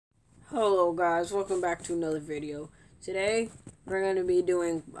Hello guys, welcome back to another video. Today we're going to be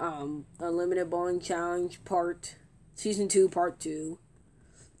doing Unlimited Bowling Challenge Season 2 Part 2.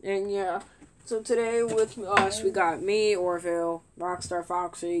 And yeah, so today with us we got me, Orville, Rockstar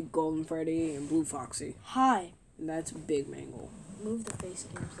Foxy, Golden Freddy, and Blue Foxy. Hi. And that's Big Mangle. Move the face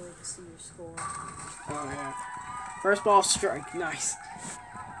cam so they can see your score. Oh yeah. First ball strike, nice.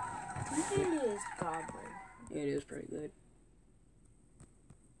 It is godly. It is pretty good.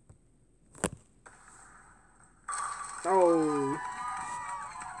 Oh.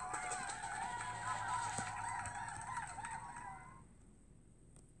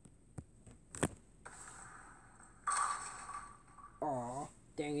 Aw,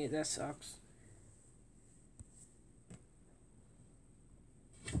 dang it, that sucks.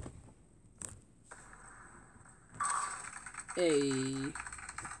 Hey.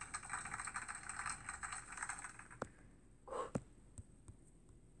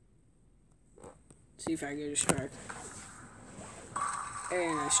 See if I get a strike.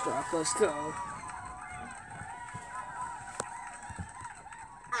 And I struck. Let's go.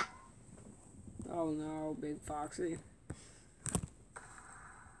 Oh no, Big Foxy.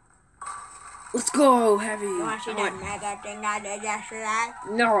 Let's go, Heavy. You want to see that mega thing I did yesterday?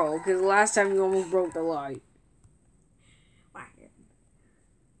 No, because last time you almost broke the light.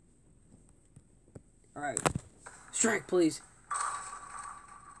 Alright. Strike, please.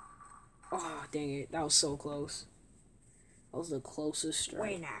 Oh, dang it. That was so close. That was the closest strike.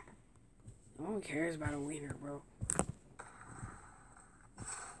 Winner. No one cares about a wiener, bro.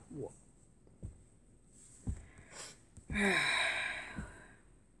 Whoa.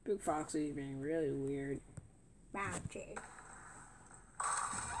 Big Foxy being really weird. Bounty.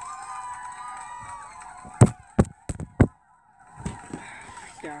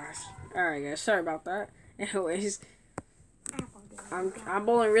 Gosh. Alright guys, sorry about that. Anyways, I'm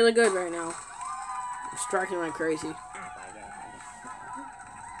bowling really good right now. I'm striking like crazy.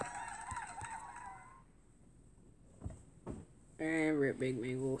 And rip Big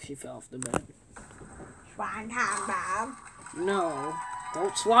Mangle, she fell off the bed. Swanton bomb. No.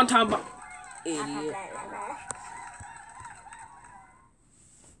 Don't swanton bomb. Idiot.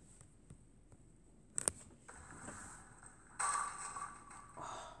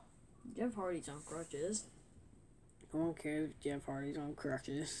 Jeff Hardy's on crutches. I don't care if Jeff Hardy's on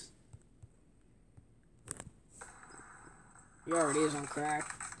crutches. He already is on crack.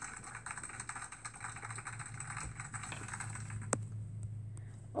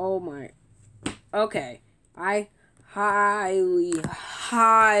 Oh my. Okay. I highly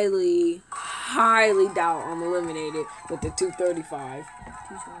doubt I'm eliminated with the 235.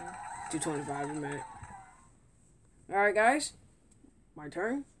 225 a minute. Alright guys. My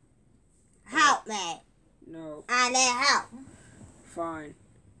turn. Help me. No. I need help. Fine.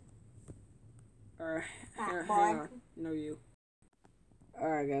 Alright. Hang on. No, you.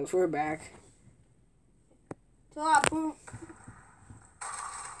 Alright, guys. We're back. What?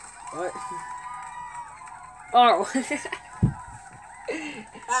 Oh.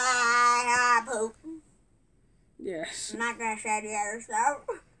 I poop. Yes. I'm not going to say the other stuff.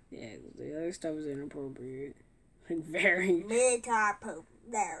 Yeah, the other stuff is inappropriate. Like, very. Mid-time poop.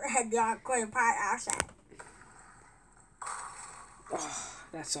 There. Had the clean part outside. Oh,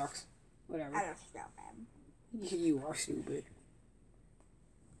 that sucks. Whatever. I don't stop him. You are stupid.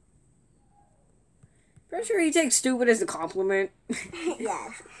 Pretty sure he takes stupid as a compliment.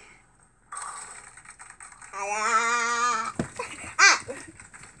 Yes.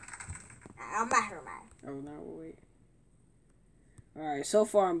 I'm better, man. Oh, no, wait. Alright, so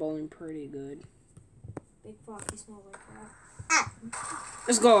far I'm bowling pretty good. Big Foxy smells like crap.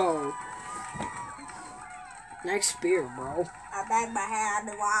 Let's go. Nice spear, bro. I bang my head on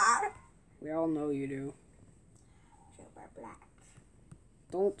the wall. We all know you do. Super black.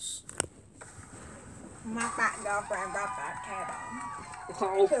 Don't. My fat girlfriend broke our table.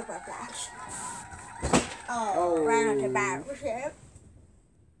 Oh. Super flash. Oh, ran onto battleship.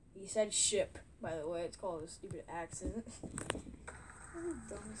 You said ship, by the way. It's called a stupid accent. The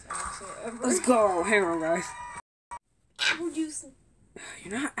dumbest accent ever. Let's go. Hang on, guys. Apple juice.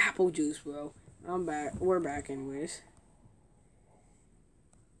 You're not apple juice, bro. I'm back. We're back anyways.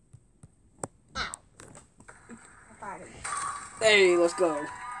 Ow. Hey, let's go.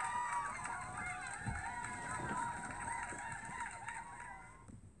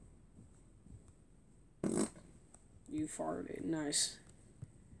 You farted. Nice.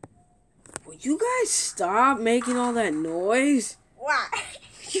 Will you guys stop making all that noise? What?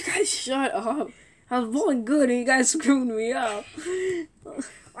 You guys shut up. I was bowling good and you guys screwed me up.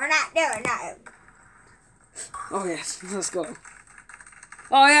 We're not doing nothing. Oh yes, let's go.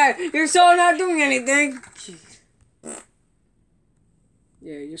 Oh yeah, you're still not doing anything. Jeez.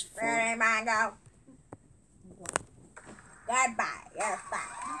 Yeah, you just fall. Ready, Mango? Goodbye. You're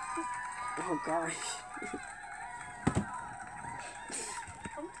fine. Oh gosh.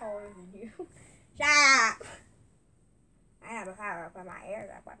 I'm taller than you. Shut up. I have a power up in my ears.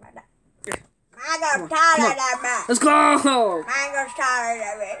 I put my duck. Mango's taller than me. Let's go! Mango's taller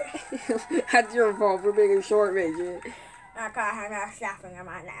than me. That's your fault for being a short midget. I caught him out stuffing in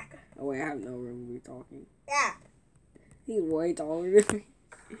my neck. Oh wait, I have no room to be talking. Yeah. He's way taller than me.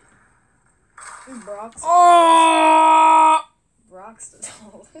 Brock's Oh! Brock's the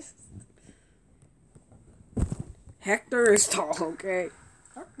tallest. Hector is tall, okay?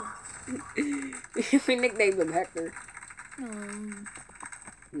 We nicknamed him Hector.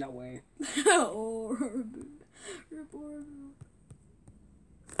 No way.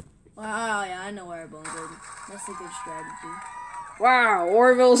 Wow, yeah, I know where our bones are. That's a good strategy. Wow,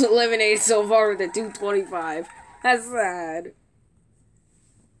 Orville's eliminated so far with a 225. That's sad.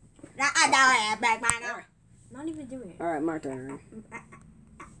 I know it, Big Mango. Not even doing it. Alright, my turn.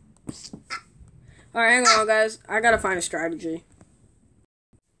 Alright, hang on, guys. I gotta find a strategy.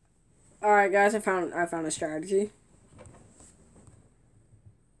 Alright, guys, I found a strategy.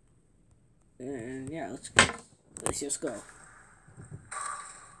 And yeah, let's just go.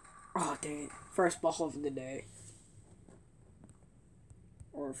 Oh dang it. First ball of the day.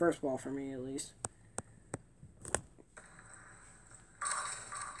 Or first ball for me at least.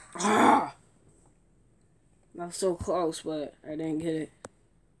 Ah! That was so close, but I didn't get it.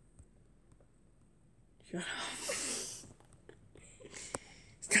 Shut up.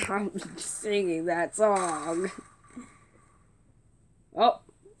 Stop singing that song. Oh,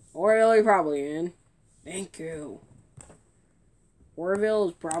 Orville probably in. Thank you. Orville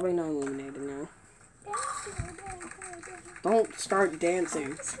is probably not eliminated now. Don't start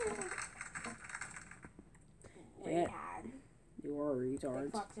dancing. Yeah, you are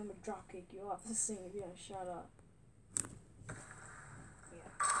retards. Fuck, I'm gonna drop kick you off this thing if you don't shut up.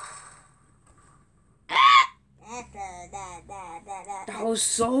 That was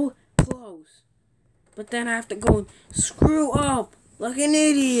so close. But then I have to go and screw up like an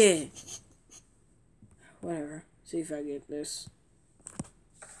idiot. Whatever. See if I get this.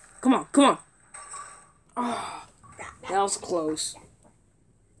 Come on, come on. Oh, that was close.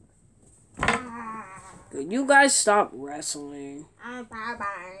 Could you guys stop wrestling? I'm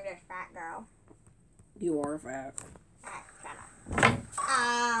buying this fat girl. You are fat. Shut up.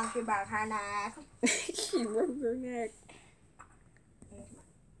 Oh, she broke her neck. She broke her neck.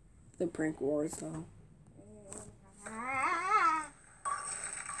 The prank wars, though.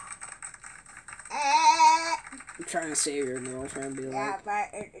 I'm trying to save your girlfriend. Be Yeah, like, but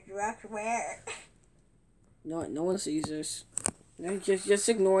it looks weird. no one sees this. No, just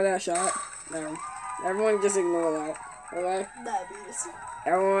ignore that shot. No, everyone just ignore that. Okay? Diabetes.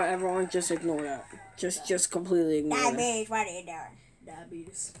 Everyone just ignore that. Just completely ignore that. Diabetes, what are you doing?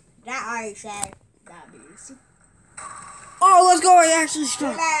 Diabetes. Is that all you said? Diabetes. Oh, let's go! I actually You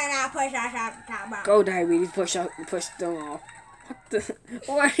struck. better not push us up the top button. Go, diabetes. Push them off.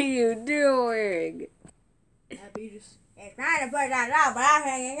 What are you doing? Diabetes. He's trying to push us up, but I'm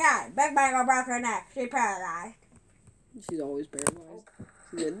hanging out. Big Mango broke her neck. She's paralyzed. She's always paralyzed.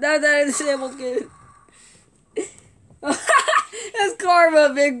 She's a disabled kid. That's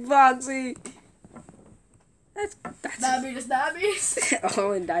karma, Big Foxy. That's Diabetes.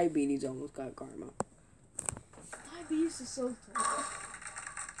 oh, and diabetes almost got karma. Diabetes is so tall.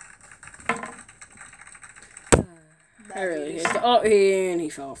 I really hate the, oh, and he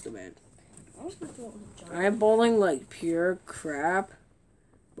fell off the bed. I was gonna throw it in the jar. I'm bowling like pure crap,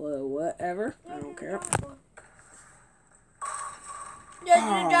 but whatever. I don't care.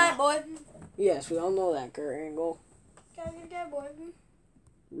 Yeah, you're a giant boy. Yes, we all know that, Kurt Angle. Gotta get a giant boy.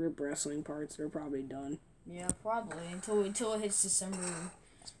 Rip wrestling parts, they're probably done. Yeah, probably until it hits December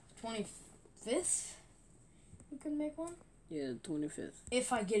 25th. We can make one. Yeah, 25th.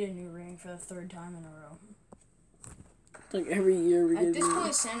 If I get a new ring for the third time in a row. Like every year we At get this new.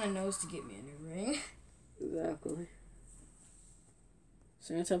 point, Santa knows to get me a new ring. Exactly.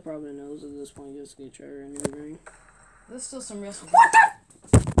 Santa probably knows at this point just to get Trevor a new ring. There's still some real. What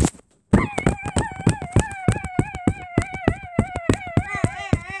the?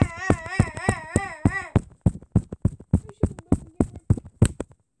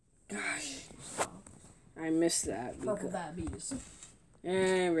 Gosh. I missed that. Purple diabetes.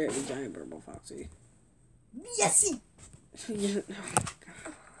 And we're at the giant purple foxy. Yes! Yeah.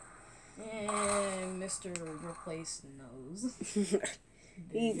 And Mr. Replace Nose.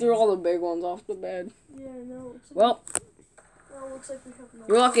 He threw all the big ones off the bed. Yeah, no. Well, Well, looks like we have no.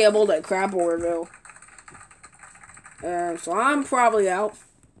 You're lucky I bowled that crap Orville. So I'm probably out.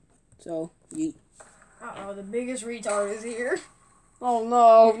 So, yeet. Uh-oh, the biggest retard is here. Oh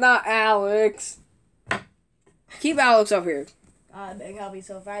no, not Alex. Keep Alex up here. God, big help me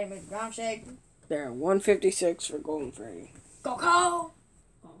so fatty, make the ground shake. There, 156 for Golden Freddy. Go, go!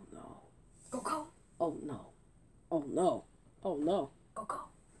 Oh no. Go, go! Oh no. Oh no. Oh no. Go, go!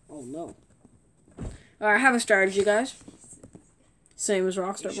 Oh no. Alright, I have a strategy, guys. Same as You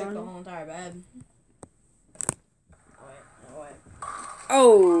Rockstar shook the Barney. whole entire bed. Oh, wait, no, wait.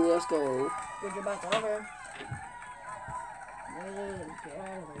 Oh, let's go. Good, you're about to over. Get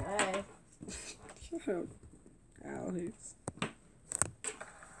out of the way. Shut up, Alex.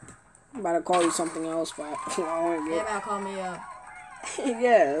 I'm about to call you something else, but I don't want to They get... about to call me up.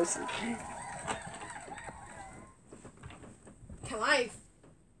 Yes. Come on.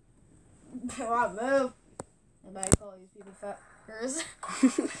 Come on, move. Everybody call these people fuckers.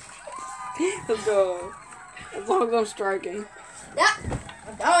 Let's go. As long as I'm striking. Yep.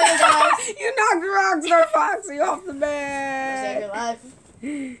 I'm going, you guys. You knocked Rockstar Foxy off the Save bed. your life.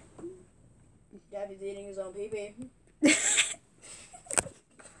 Gabby's eating his own pee-pee.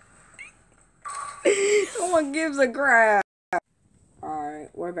 No one gives a crap. Alright,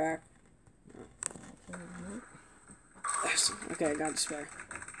 we're back. Okay, I got the spare.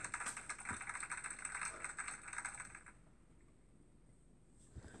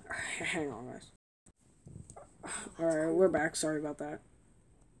 Hang on, guys. Alright, we're back. Sorry about that.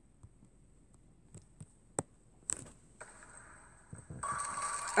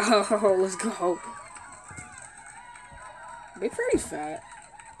 Oh, let's go. Big Freddy's fat.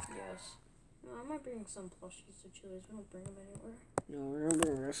 Yes. No, I might bring some plushies to Chili's. We don't bring them anywhere. No, we're gonna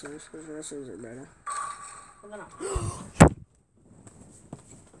bring wrestlers because wrestlers are better. Well, then I'll...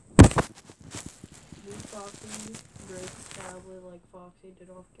 Blue Foxy breaks tablet like Foxy did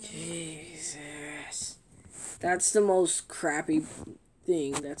off camera. Jesus. That's the most crappy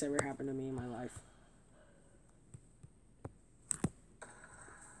thing that's ever happened to me in my life.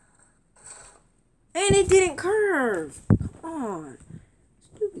 And it didn't curve. Come on.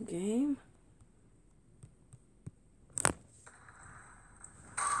 Stupid game.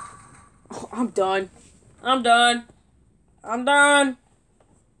 Oh, I'm done. I'm done. I'm done.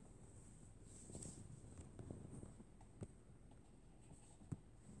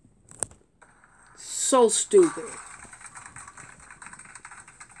 So stupid.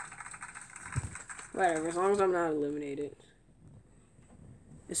 Whatever, as long as I'm not eliminated.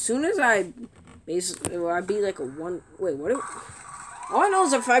 As soon as I basically, well, I beat like a one. Wait, what? All I know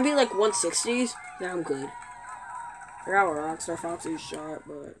is if I beat like 160s, then I'm good. I forgot what Rockstar Foxy shot,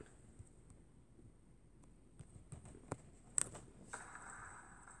 but.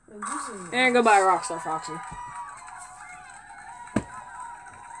 And goodbye, Rockstar Foxy.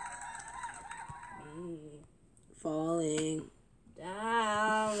 Falling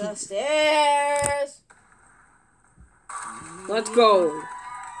down the stairs. Let's go.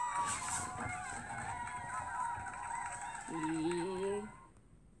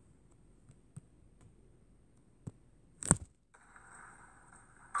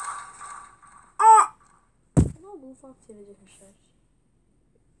 No, Blue Fox did a different stretch.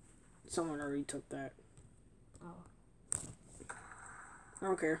 Someone already took that. Oh. I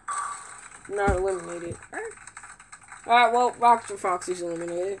don't care. I'm not eliminated. Alright, well, Rockstar Foxy's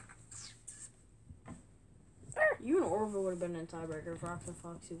eliminated. You and Orville would have been in tiebreaker if Rockstar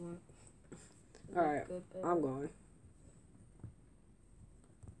Foxy went. Alright, I'm going.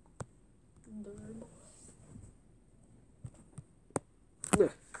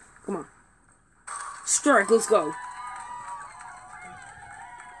 Come on. Strike, let's go.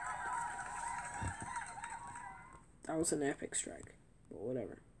 That was an epic strike. But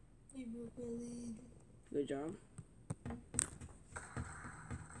whatever. Good job.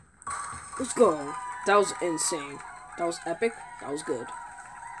 Let's go. That was insane. That was epic. That was good.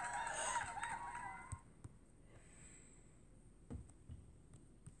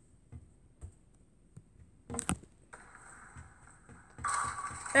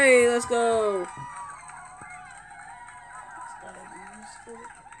 Hey, let's go.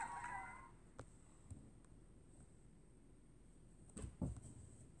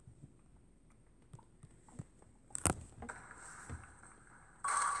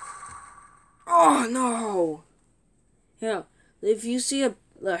 Oh no! Yeah, if you see a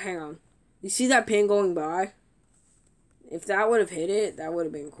hang on, you see that pin going by? If that would have hit it, that would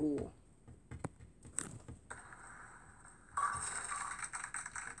have been cool.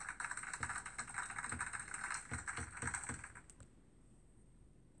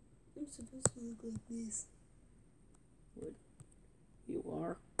 I'm supposed to look like this. What?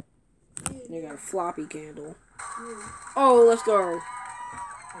 are. They got a floppy candle. Oh, let's go.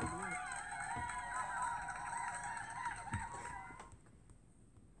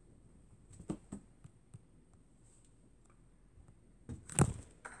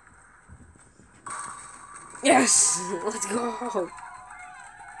 Yes! Let's go!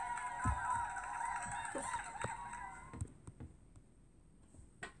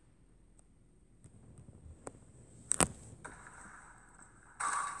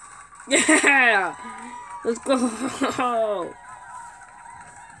 Yeah! Let's go!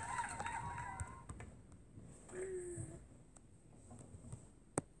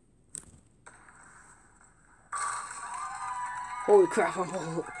 Holy crap, I'm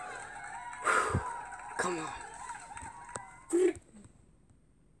all... Come on.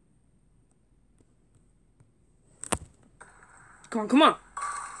 Come on, come on!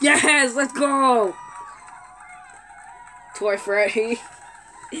 Yes! Let's go! Toy Freddy.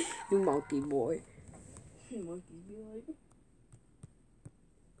 You monkey boy. Monkeys be like.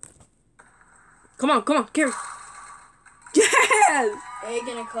 Come on, carry. Yes! Egg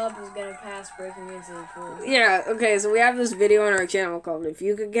in a cup is gonna pass breaking into the pool. Yeah, okay, so we have this video on our channel called If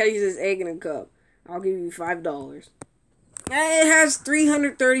You Could Catch This Egg in a Cup, I'll give you $5. It has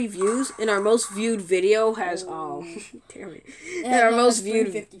 330 views, and our most viewed video has, damn it. And our most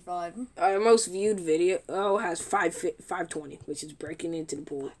viewed 55. Our most viewed video has 520, which is breaking into the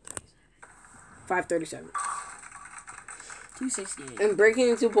pool. 537. 268. And breaking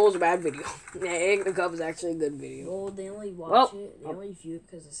into the pool is a bad video. Yeah, Egg in a Cup is actually a good video. Well, they only watch it. They only view it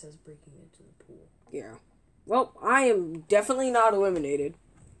because it says breaking into the pool. Yeah. Well, I am definitely not eliminated.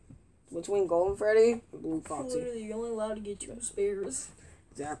 Between Golden Freddy and Blue Foxy. Literally, you're only allowed to get 2 spares.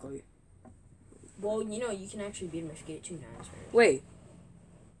 Exactly. Well, you know, you can actually beat them if you get 2 9 spares. Wait.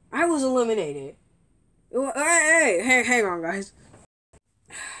 I was eliminated. Hey, hang on, guys.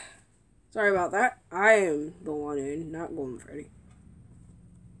 Sorry about that. I am the one in, not Golden Freddy.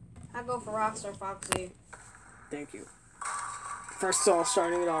 I go for Rockstar Foxy. Thank you. First of all,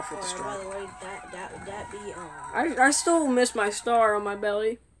 starting it off with the By star. the way, that be I still miss my star on my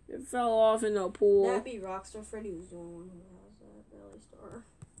belly. It fell off in the pool. that be Rockstar Freddy was the only one who has that belly star.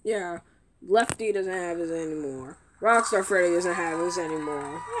 Yeah. Lefty doesn't have his anymore. Rockstar Freddy doesn't have his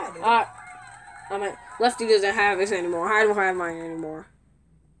anymore. Yeah, I do. Lefty doesn't have his anymore. I don't have mine anymore.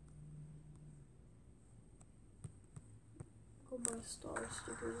 Go buy star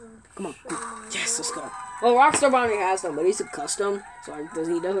stickers and Come on. show my Yes, let's boy. go. Well, Rockstar Bounty has them, but he's a custom, so he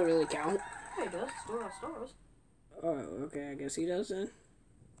doesn't really count. Yeah, he does. Still got stars. Oh, okay, I guess he does then.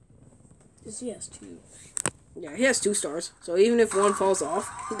 Because he has 2. Yeah, he has 2 stars, so even if one falls off,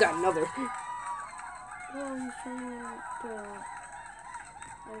 he's got another. Well, he's trying to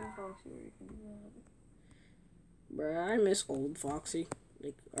Iron Foxy where you can do that. Bruh, I miss old Foxy.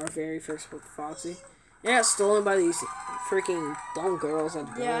 Like, our very first Foxy. Yeah, stolen by these freaking dumb girls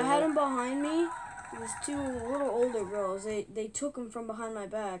at the Yeah, I had him behind me. It was 2 little older girls. They took him from behind my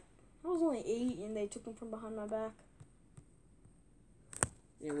back. I was only 8 and they took him from behind my back.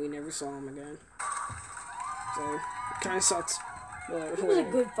 And we never saw him again. So, it kind of sucks. But, He was a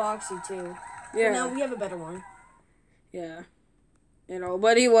good Foxy too. yeah. But now we have a better one. Yeah. You know,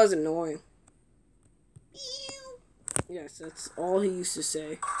 but he was annoying. Yes, that's all he used to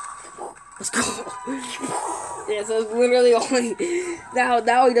say. Let's go. Yeah, so it's literally only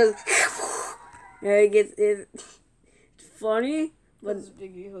now he does. Yeah, it's funny, but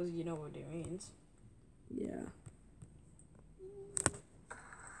Because you know what it means. yeah.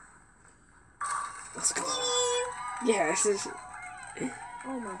 Let's go. Yeah, this is.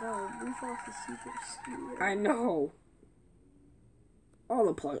 Oh my god, Blue Fox's teeth are screwed. I know. All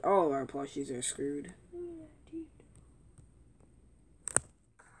of our plushies are screwed.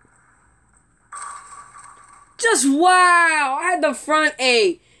 Just wow! I had the front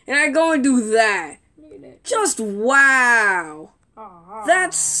 8, and I go and do that. Just wow!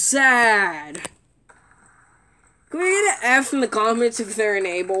 That's sad. Can we get an F in the comments if they're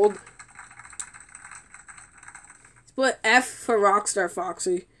enabled? Put F for Rockstar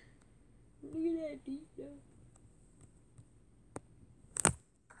Foxy. Look at that teeth though.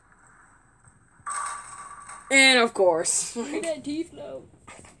 And of course. Look at that teeth though.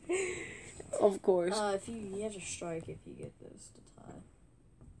 Of course. If you have to strike if you get this to tie.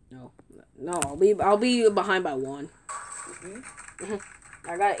 No, I'll be behind by 1. Mm-hmm.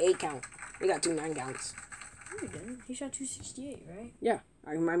 I got an 8 count. We got 2 9 counts. No, he didn't. He shot 268, right? Yeah,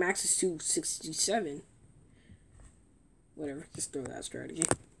 my max is 267. Whatever, just throw that strategy.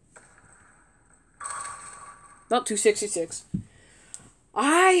 About 266.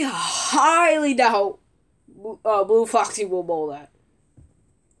 I highly doubt Blue Foxy will bowl that.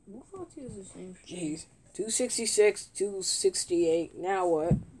 Wolf 42 is the same shit. Jeez. 266, 268. Now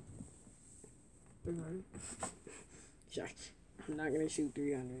what? I'm not gonna shoot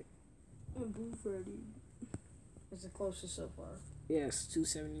 300. And Blue Freddy is the closest so far. Yes,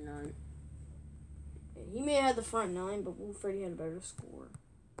 279. Yeah, he may have had the front 9, but Blue Freddy had a better score.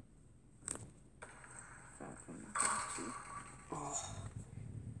 Oh.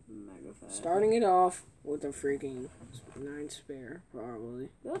 Mega fat. Starting it off with a freaking 9 spare, probably.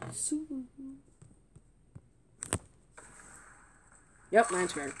 That's super. Yep, 9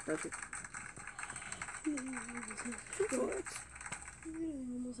 spare. Perfect.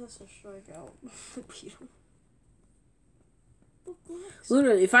 Almost has to strike out the beetle.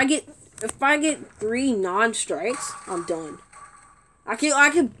 Literally, if I get 3 non-strikes, I'm done. I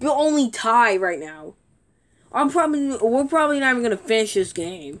can only tie right now. We're probably not even gonna finish this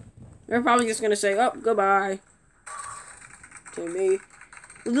game. They're probably just gonna say, "Oh, goodbye." To me.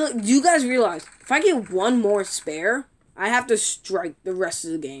 Look, do you guys realize if I get 1 more spare, I have to strike the rest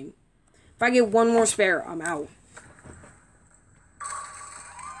of the game. If I get 1 more spare, I'm out.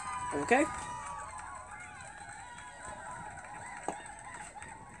 Okay.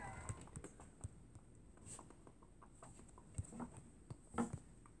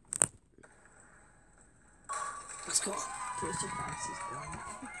 Let's go. Mr. Fox is gone.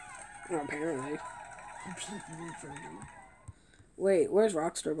 Well, apparently. I beat Blue Freddy. Wait, where's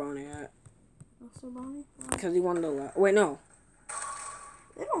Rockstar Bonnie at? Rockstar Bonnie? Because he won the wait, no.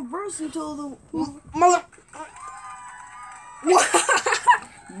 They don't verse until the Mother. What?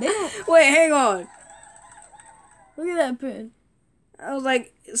 They don't. Wait, hang on. Look at that pin. I was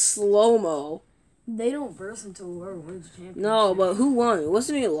like slow-mo. They don't verse until whoever wins the championship. No, but who won?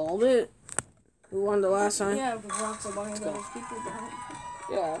 Wasn't it Lolbit? Who won the last time? Yeah, because Rockstar Bonnie got his people down.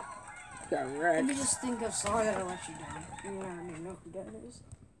 Yeah. Got Let wrecked. me just think of song that'll let you down. You know, I mean, know who that is.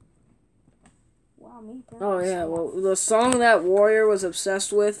 Wow, me. Oh yeah, well the song that Warrior was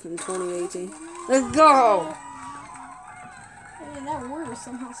obsessed with in 2018. Let's go. And that Warrior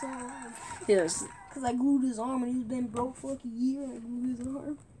somehow still alive. Yes. Because I glued his arm and he's been broke for like a year and I glued his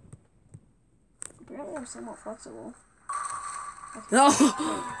arm. Apparently I'm somewhat flexible. No.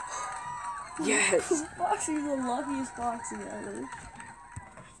 Yes. Foxy's the luckiest Foxy ever.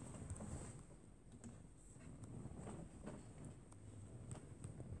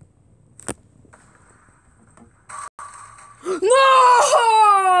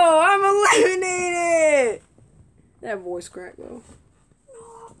 No! I'm eliminated! That voice crack though.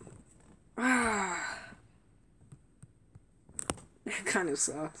 Ah. That kind of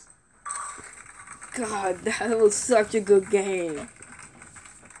sucks. God, that was such a good game.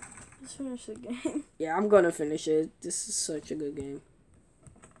 Let's finish the game. Yeah, I'm gonna finish it. This is such a good game.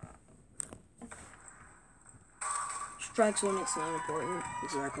 Strikes when it's not important.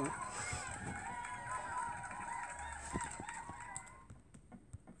 Exactly.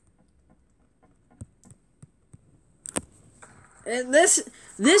 And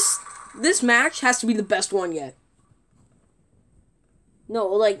this match has to be the best one yet. No,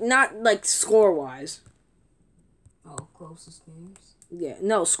 like not like score wise. Oh, closest games. Yeah,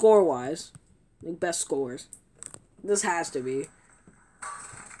 no, score wise, like best scores. This has to be.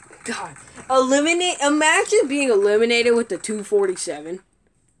 God, imagine being eliminated with the 247.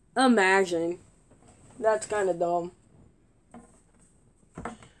 Imagine. That's kind of dumb.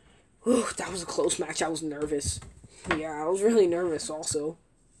 Whew, that was a close match. I was nervous. Yeah, I was really nervous also.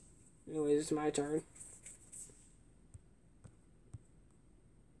 Anyways, it's my turn.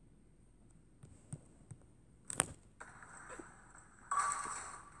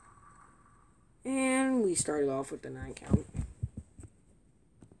 And we started off with the 9 count.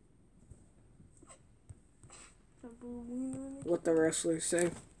 What the wrestlers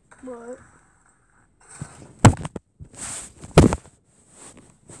say. What?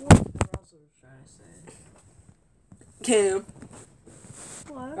 Cam.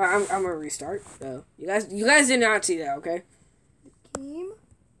 What? I'm gonna restart. So you guys did not see that, okay? Team?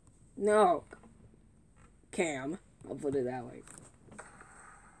 No. Cam. I'll put it that way.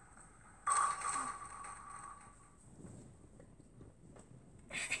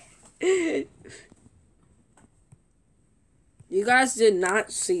 You guys did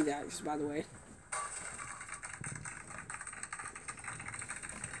not see that, just by the way.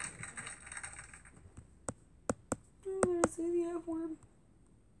 I'm gonna say the F word.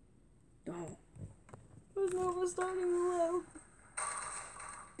 Don't. There's no one starting low.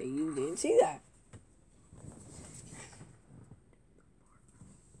 You didn't see that.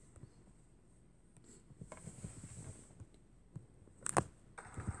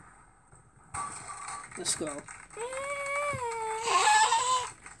 Let's go.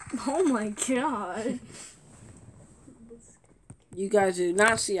 Oh my god. You guys did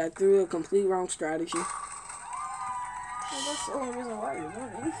not see I threw a complete wrong strategy. Well, that's the only reason why you're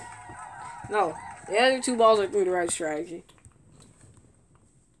winning. No, the other two balls I threw the right strategy.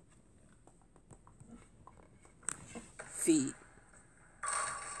 Feet.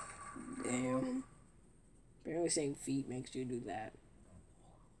 Damn. Apparently saying feet makes you do that.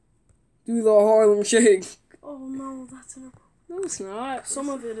 Do the Harlem Shake. Oh no, that's an. No, it's not. Some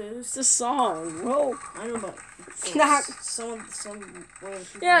of it It's is. a song. Whoa. I know, but Not. some.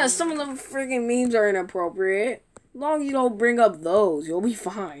 Yeah, some of the freaking memes are inappropriate. As long as you don't bring up those, you'll be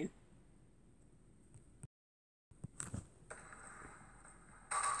fine.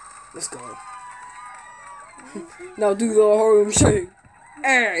 Let's go. Now do the Harlem Shake.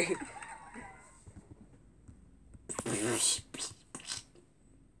 Hey.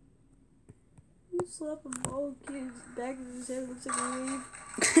 You slap a bald kid's back of his head, looks like a wave.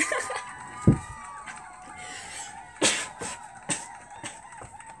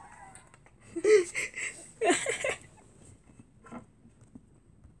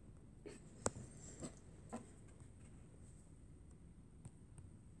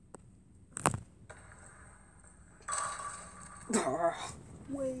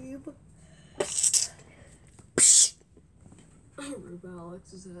 Wave. Rip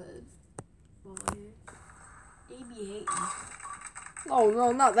Alex's head. Boy. He be hating. Oh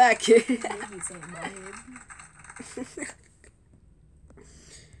no, not that kid. He be saying my head.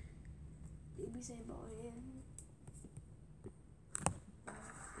 He be saying my head.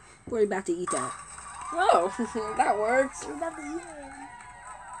 We're about to eat that. Oh, that works. We're about to eat it.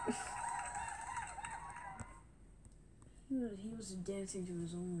 He was dancing to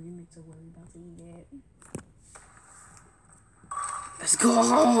his own remix of We're About to Eat It. Let's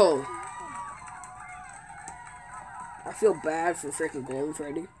go. I feel bad for freaking Golden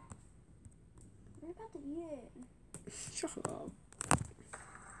Freddy. We're about to eat it. Shut up.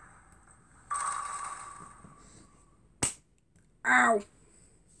 Ow.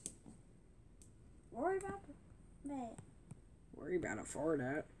 Worry about that. Worry about a fart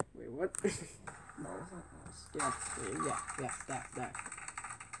at. Wait, what? No, it's not nice. Yeah, that.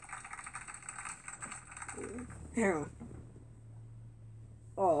 Yeah.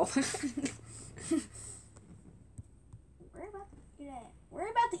 Oh. We're about to eat it. We're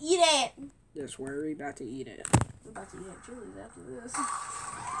about to eat it. Just worry about to eat it. We're about to eat at Julie's after this.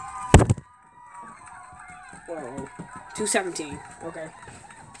 Whoa. 217. Okay.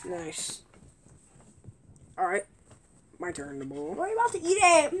 Nice. Alright. My turn to bowl. We're about to eat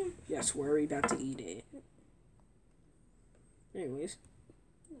it. Yes, worry about to eat it. Anyways.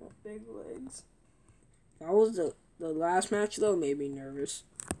 Big legs. That was the last match though, made me nervous.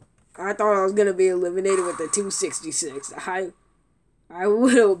 I thought I was gonna be eliminated with the 266. I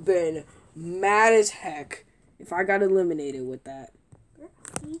would have been mad as heck if I got eliminated with that.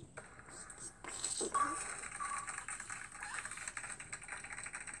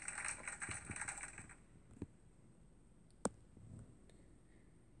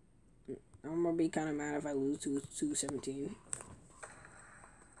 I'm gonna be kind of mad if I lose to 217.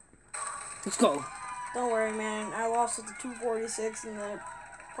 Let's go. Don't worry, man. I lost with the 246 in the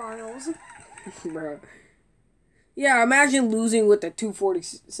finals. Bro. Yeah, imagine losing with the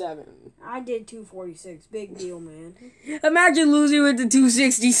 247. I did 246. Big deal, man. Imagine losing with the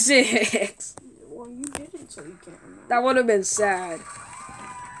 266. Well, you didn't, so you can't remember. That would have been sad.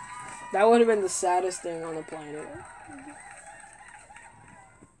 That would have been the saddest thing on the planet.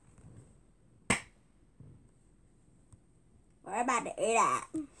 We're about to eat that.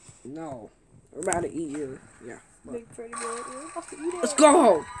 No. We're about to eat your... Yeah. Big Freddy boy. We're about to eat it. Let's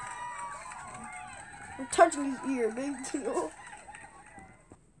go! I'm touching his ear. Big deal.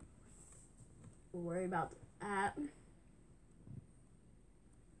 Don't worry about that.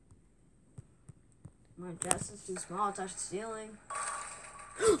 My chest is too small to touch the ceiling.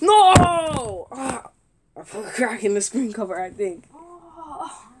 No! Ah, I put a crack in the screen cover, I think.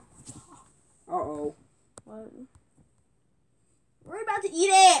 Oh. Uh-oh. What? We're about to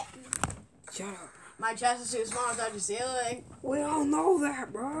eat it! Shut up. My chest is too small to touch the ceiling. We all know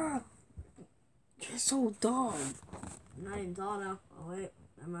that, bruh. You're so dumb. I'm not even tall enough. Oh, wait.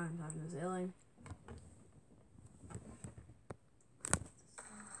 I'm not touching the ceiling.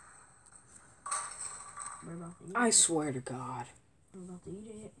 We're about to eat I it. swear to God. We're about to eat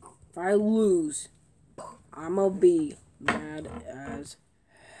it. If I lose, I'ma be mad as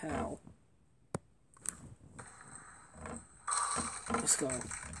hell. Let's go.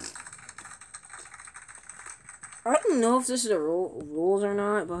 I don't know if this is the rules or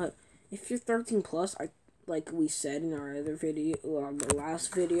not, but if you're 13 plus, like we said in our other video, the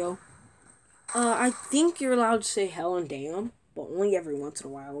last video, I think you're allowed to say hell and damn, but only every once in a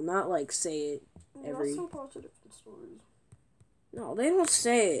while. Not like say it every. Some parts of different stories. No, they don't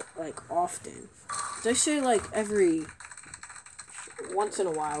say it like often. They say like every once in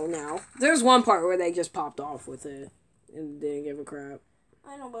a while now. There's one part where they just popped off with it and didn't give a crap.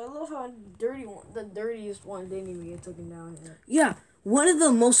 I know, but I love how the dirtiest one didn't even get taken down yet. Yeah, one of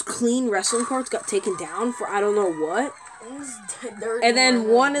the most clean wrestling parts got taken down for I don't know what. And then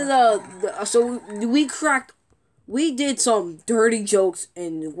one of so we did some dirty jokes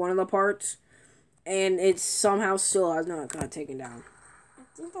in one of the parts, and it somehow still has not got taken down. I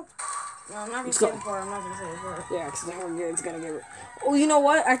think that's... No, I'm not gonna say the part. I'm not gonna say the part. Yeah, because it's gonna get... Oh, you know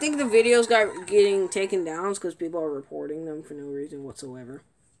what? I think the videos got getting taken down because people are reporting them for no reason whatsoever.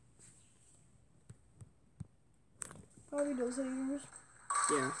 Probably those haters.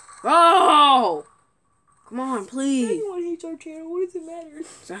 Yeah. Oh! Come on, please. Everyone hates our channel. What does it matter?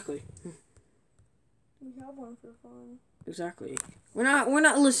 Exactly. We have one for fun. Exactly. We're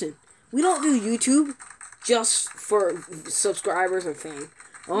not, listen. We don't do YouTube just for subscribers and fame.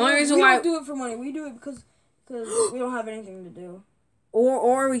 The only reason we why... don't do it for money. We do it because we don't have anything to do.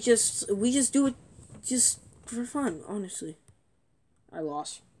 Or we just do it just for fun, honestly. I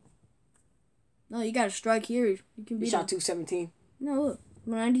lost. No, you got to strike here. You can beat You shot 217. No, look.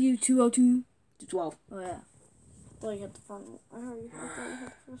 When I do 202. 12. Oh, yeah. I thought you had the front one. I thought you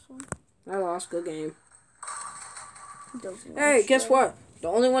had the first one. I lost. Good game. Hey, guess what? The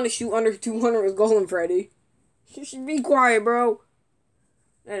only one to shoot under 200 is Golden Freddy. You should be quiet, bro.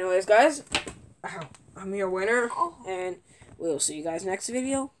 Anyways, guys. I'm your winner. And we'll see you guys next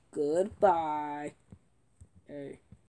video. Goodbye. Hey.